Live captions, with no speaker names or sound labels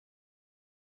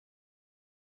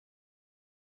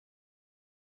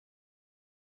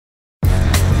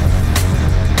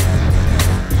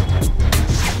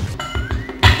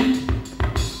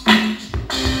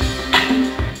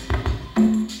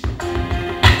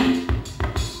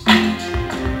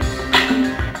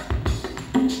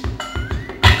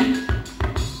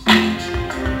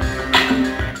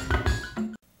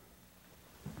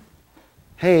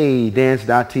Hey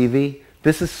Dance.tv,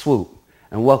 this is Swoop,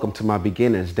 and welcome to my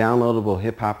beginner's downloadable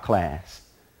hip-hop class.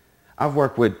 I've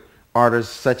worked with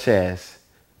artists such as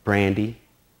Brandy,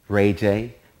 Ray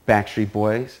J, Backstreet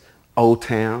Boys, Old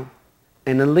Town,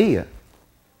 and Aaliyah.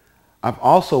 I've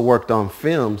also worked on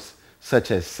films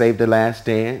such as Save the Last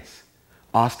Dance,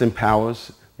 Austin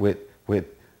Powers with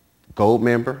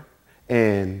Goldmember,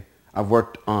 and I've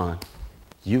worked on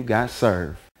You Got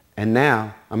Served. And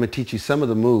now I'm going to teach you some of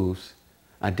the moves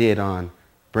I did on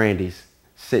Brandy's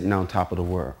Sitting on Top of the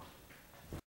World.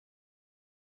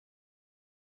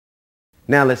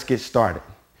 Now let's get started.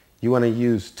 You want to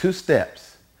use 2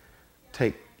 steps.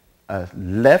 Take a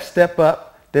left step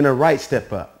up, then a right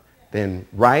step up, then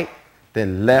right,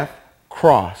 then left,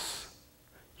 cross.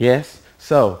 Yes?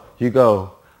 So you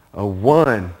go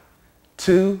 1,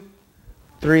 2,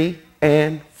 3,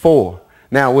 and 4.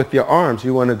 Now with your arms,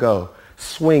 you want to go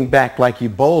swing back like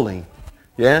you're bowling.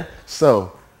 Yeah?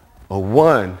 So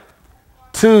 1,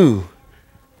 2,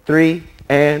 3,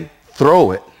 and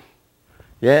throw it.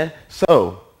 Yeah?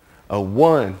 So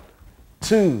 1,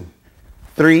 2,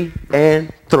 3,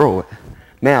 and throw it.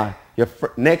 Now your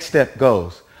next step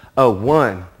goes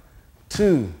 1,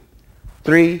 2,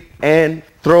 3, and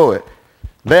throw it.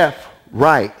 Left,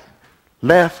 right,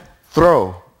 left,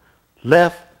 throw,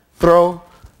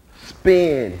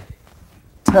 spin,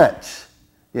 touch.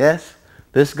 Yes?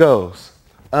 This goes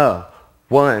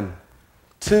 1,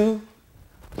 2,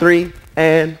 3,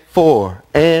 and 4,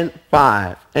 and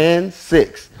 5, and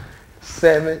 6,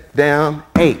 7, down,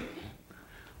 8.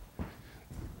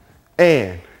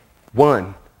 And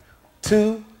 1,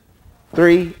 2,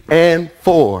 3, and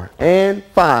 4, and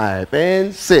 5,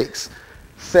 and 6,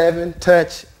 7,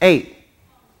 touch, 8.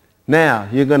 Now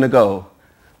you're going to go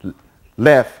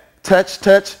left,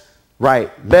 touch, right,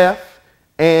 left,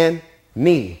 and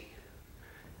knee.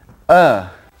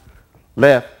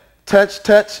 Left,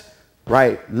 touch,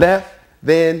 right, left,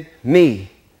 then knee.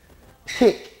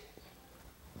 Kick.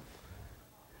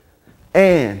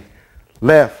 And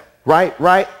left, right,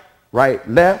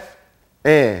 left,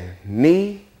 and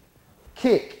knee,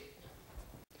 kick.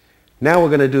 Now we're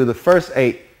going to do the first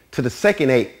 8 to the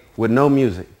second 8 with no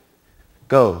music.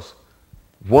 Goes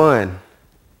 1,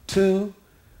 2,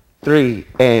 3,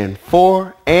 and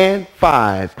 4, and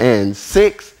 5, and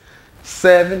 6,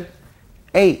 7,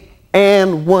 8,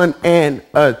 and 1, and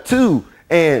 2,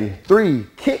 and 3,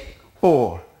 kick,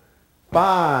 4,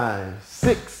 5,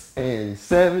 6, and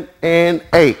 7, and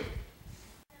 8.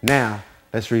 Now,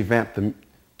 let's revamp the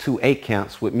 2 8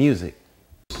 counts with music.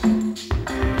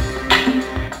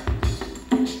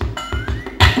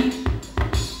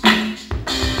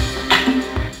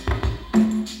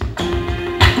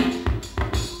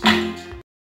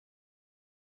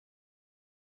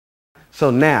 So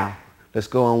now, let's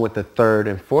go on with the 3rd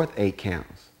and 4th 8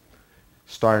 counts.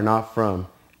 Starting off from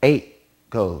 8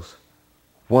 goes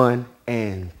 1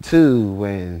 and 2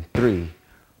 and 3,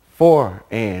 4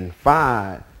 and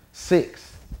 5,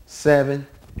 6, 7,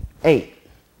 8.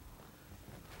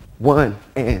 1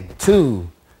 and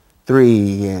 2,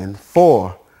 3 and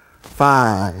 4,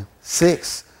 5,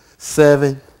 6,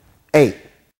 7, 8.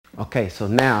 Okay, so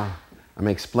now I'm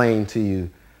explaining to you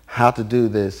how to do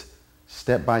this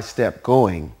step by step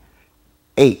going.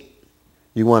 8,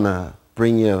 you want to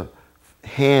bring your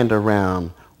hand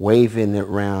around, waving it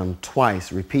around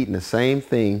twice, repeating the same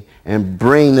thing, and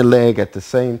bring the leg at the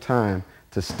same time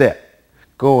to step.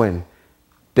 Going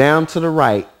down to the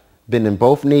right, bending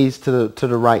both knees to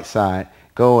the right side,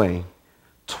 going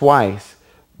twice,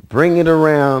 bring it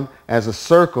around as a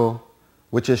circle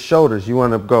with your shoulders. You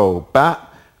want to go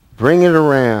bop, bring it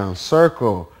around,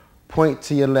 circle, point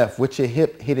to your left with your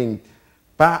hip hitting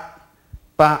bop,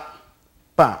 bop,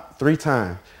 bop, 3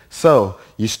 times. So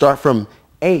you start from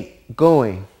 8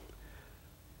 going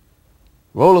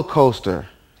roller coaster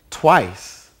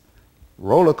twice,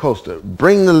 roller coaster,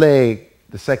 bring the leg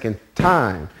the second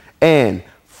time, and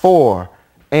 4,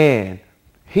 and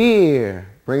here,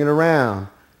 bring it around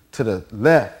to the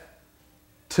left,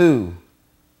 2,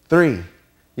 3,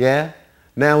 yeah?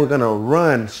 Now we're gonna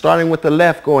run, starting with the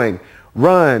left, going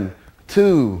 1,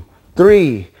 2,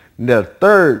 3, the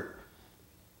 3rd.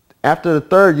 After the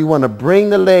 3rd, you want to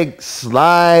bring the leg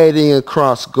sliding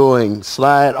across, going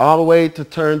slide all the way to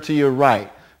turn to your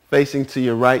right, facing to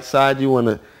your right side. You want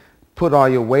to put all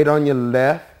your weight on your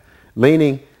left,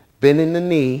 leaning, bending the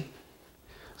knee,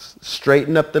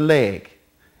 straighten up the leg,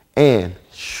 and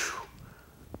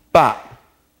bop,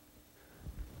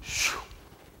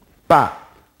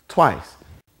 bop, twice.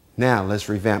 Now let's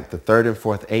revamp the 3rd and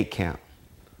 4th 8 count.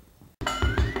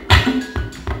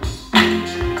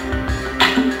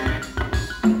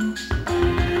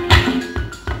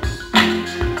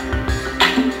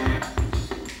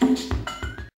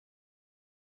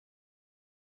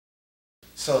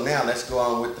 So now let's go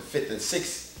on with the 5th and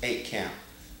 6th 8 count.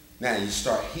 Now you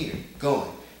start here, going.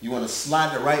 You want to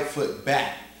slide the right foot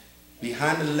back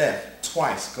behind the left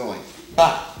twice, going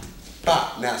bop,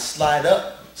 bop. Now slide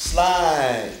up,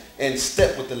 slide, and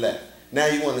step with the left. Now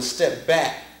you want to step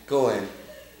back, going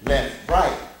left,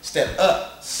 right, step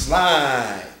up,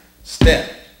 slide,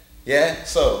 step. Yeah,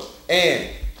 so, and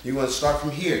you want to start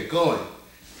from here, going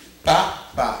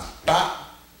bop, bop, bop,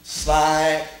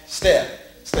 slide, step,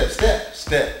 step, step,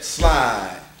 step,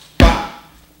 slide, bop.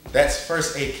 That's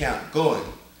first 8 count, going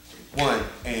 1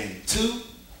 and 2,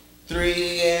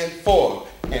 3 and 4,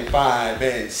 and 5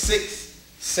 and 6,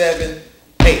 7,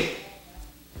 8.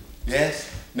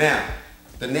 Yes? Now,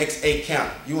 the next 8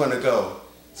 count, you want to go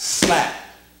slap,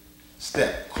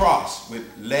 step, cross with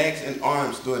legs and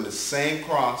arms doing the same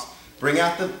cross. Bring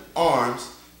out the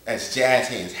arms as jazz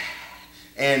hands.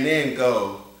 And then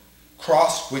go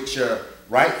cross with your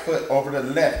right foot over the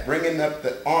left, bringing up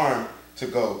the arm to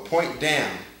go point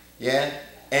down, yeah?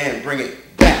 And bring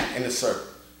it back in the circle.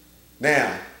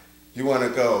 Now, you want to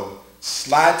go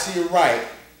slide to your right,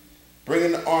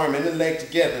 bringing the arm and the leg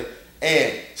together,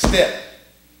 and step,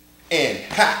 and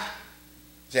hop.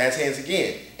 Jazz hands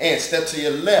again. And step to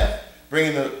your left,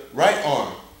 bringing the right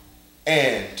arm,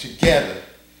 and together,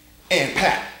 and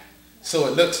pat. So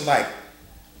it looks like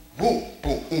boom,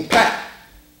 boom, boom, pat.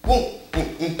 Boom,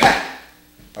 boom, boom, pat.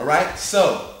 All right?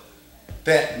 So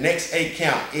that next 8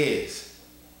 count is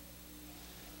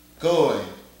going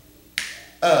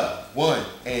up 1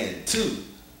 and 2,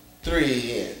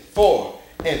 3 and 4,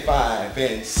 and 5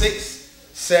 and 6,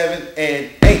 7 and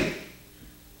 8.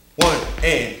 1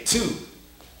 and 2,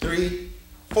 3,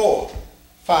 4,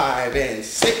 5 and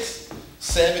 6,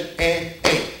 7 and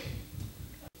 8.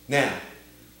 Now,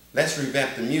 let's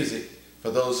revamp the music for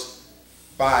those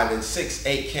 5 and 6,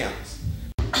 8 counts.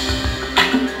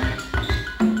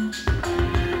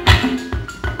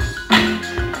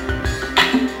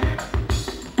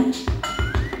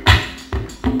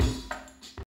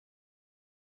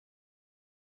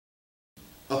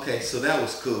 Okay, so that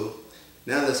was cool.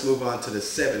 Now let's move on to the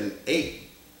 7, 8,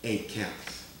 8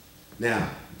 counts. Now,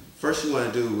 first you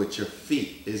want to do with your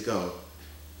feet is go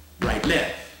right,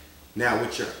 left. Now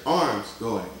with your arms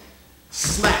going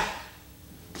slap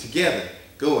together,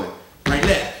 going right,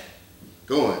 left,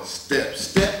 going step,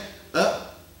 step,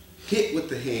 up, hit with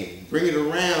the hand. Bring it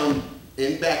around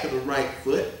in back of the right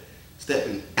foot,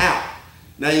 stepping out.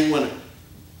 Now you want to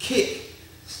kick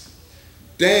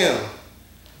down,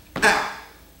 out.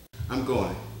 I'm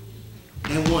going.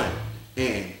 And 1,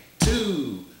 and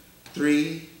 2,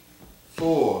 3,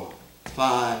 4,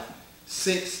 5,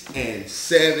 6, and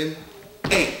 7,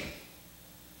 8.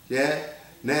 Yeah?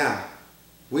 Now,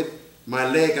 with my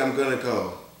leg, I'm going to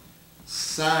go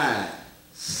side,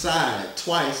 side,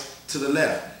 twice to the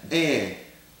left. And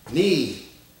knee,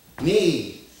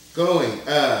 knee, going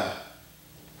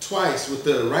twice with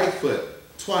the right foot,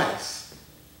 twice.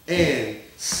 And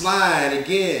slide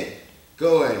again,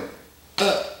 going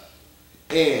up.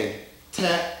 And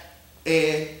tap,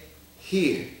 and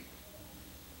here,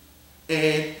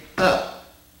 and up,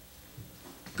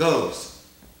 goes,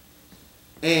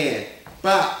 and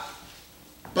bop,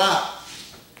 bop,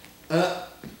 up,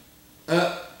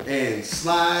 and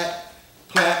slide,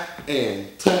 clap,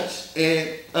 and touch,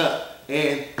 and up,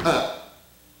 and up.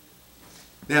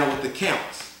 Now with the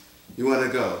counts, you want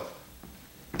to go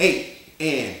 8,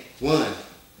 and 1,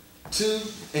 2,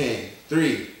 and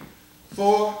 3,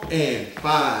 4 and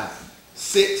 5,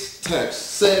 6, touch,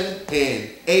 7 and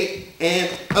 8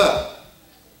 and up.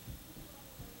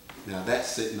 Now that's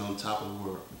sitting on top of the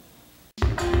world.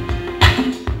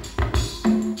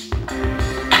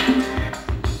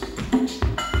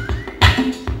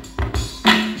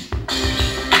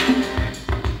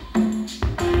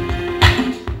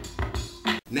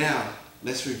 Now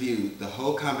let's review the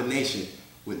whole combination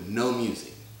with no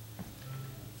music.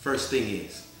 First thing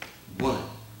is 1,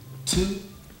 2,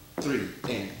 3,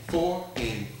 and 4,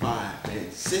 and 5,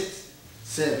 and 6,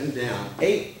 7, down,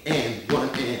 8, and 1,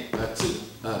 and 2,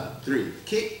 3,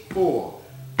 kick, 4,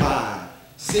 5,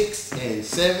 6, and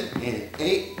 7, and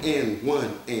 8, and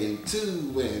 1, and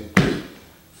 2, and 3,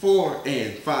 4,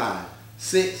 and 5,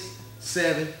 6,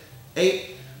 7,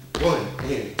 8, 1,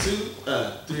 and 2,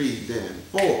 3, then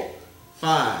 4,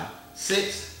 5,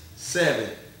 6, 7,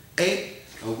 8,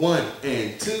 1,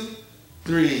 and 2,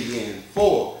 3, and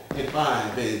 4, and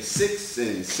 5, and 6,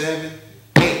 and 7,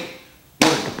 8,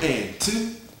 1, and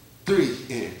 2, 3,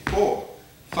 and 4,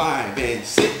 5, and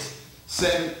 6,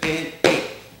 7, and 8,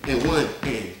 and 1,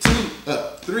 and 2,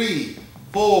 3,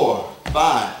 4,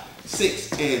 5,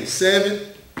 6, and 7,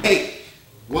 8,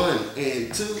 1,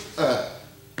 and 2,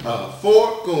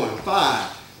 4, going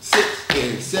 5, 6,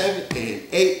 and 7, and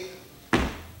 8.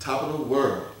 Top of the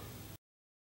world.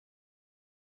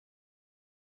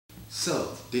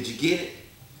 So, did you get it?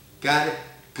 Got it?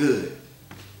 Good.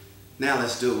 Now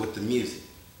let's do it with the music.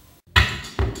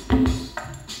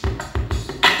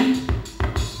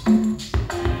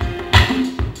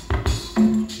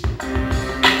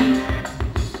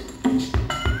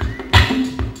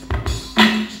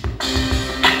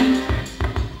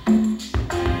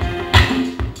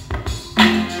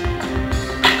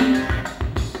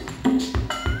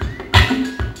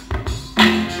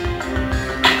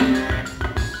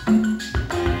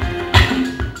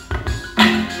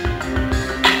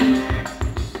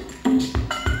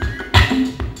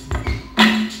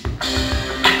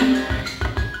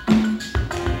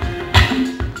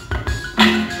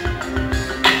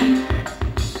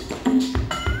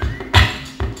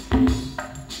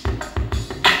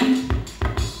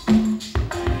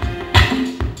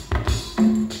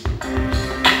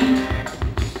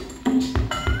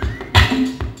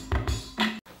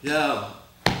 Yo,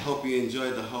 hope you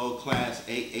enjoyed the whole class.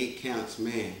 8 counts,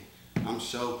 man. I'm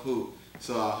so poop.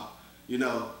 So,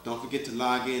 don't forget to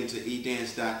log in to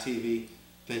edance.tv.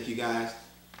 Thank you guys.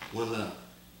 One love.